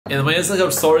In my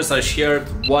Instagram stories I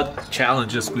shared what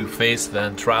challenges we face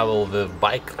when travel with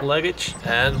bike luggage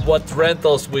and what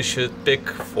rentals we should pick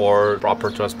for proper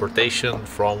transportation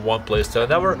from one place to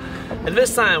another. And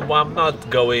this time I'm not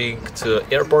going to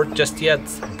airport just yet,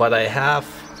 but I have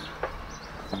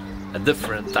a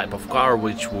different type of car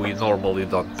which we normally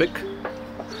don't pick.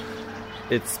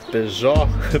 It's Peugeot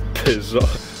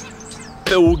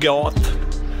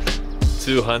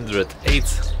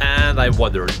 208, and I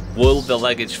wondered, will the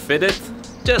luggage fit it?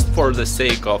 Just for the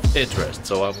sake of interest,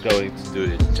 so I'm going to do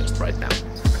it just right now.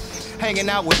 Hanging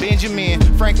out with Benjamin,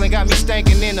 Franklin got me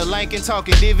stanking in the Lincoln,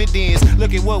 talking dividends.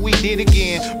 Look at what we did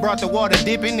again, brought the water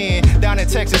dipping in. Down in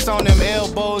Texas on them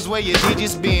elbows where your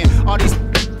digits been. All these.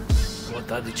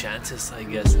 What are the chances? I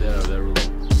guess they are very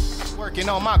low. Working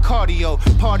on my cardio,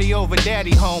 party over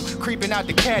daddy home, creeping out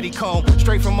the caddy comb.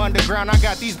 Straight from underground, I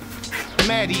got these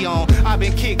Maddie on. I've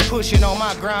been kick pushing on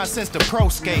my grind since the pro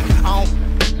skate. I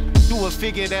don't do a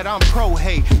figure that I'm pro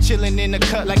hate. Chilling in the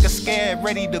cut like a scab,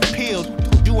 ready to peel.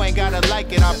 You ain't gotta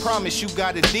like it, I promise you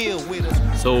gotta deal with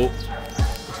it. So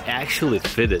actually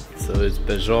fitted. So it's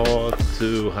Peugeot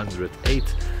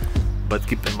 208, but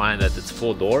keep in mind that it's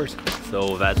 4 doors,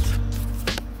 so that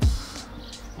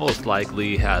most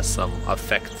likely has some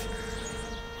effect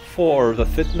for the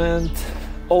fitment.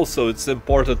 Also, it's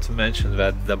important to mention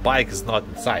that the bike is not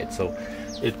inside, so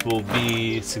it will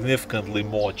be significantly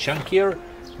more chunkier,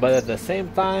 but at the same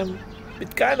time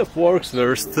it kind of works.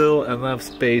 There's still enough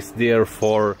space there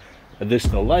for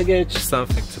additional luggage,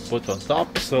 something to put on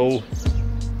top. So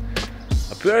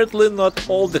apparently not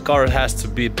all the car has to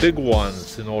be big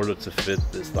ones in order to fit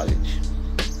this luggage.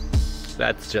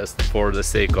 That's just for the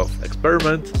sake of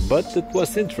experiment, but it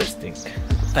was interesting.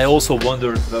 I also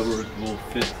wondered whether it will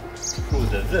fit through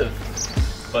the div,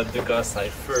 but because I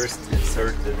first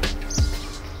inserted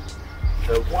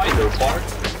the wider part,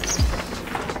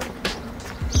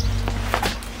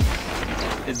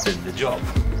 it did the job.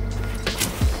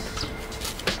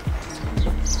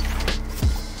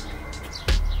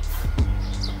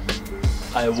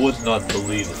 I would not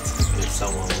believe it if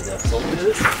someone would have told me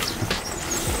this.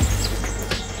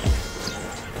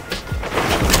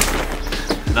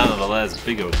 Nonetheless,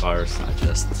 bigger cars are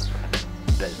just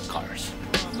better cars.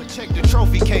 Check the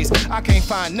trophy case. I can't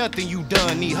find nothing you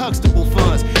done. Need Huxtable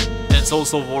funds. And it's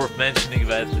also worth mentioning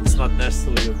that it's not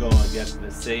necessarily you're gonna get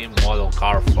the same model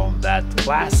car from that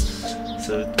class,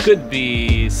 so it could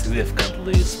be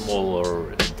significantly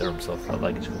smaller in terms of a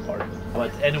luggage compartment.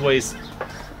 But anyways,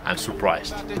 I'm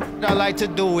surprised. I like to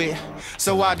do it,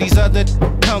 so while these other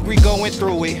hungry going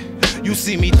through it, you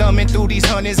see me thumbing through these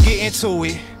hundreds, getting to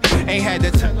it. Ain't had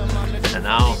to tell them I'm the. And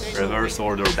now, reverse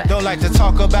order back. Don't like to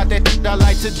talk about that, I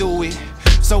like to do it.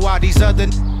 So while these other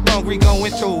hungry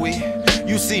going through it,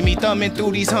 you see me thumbing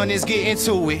through these hundreds, getting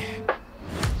to it.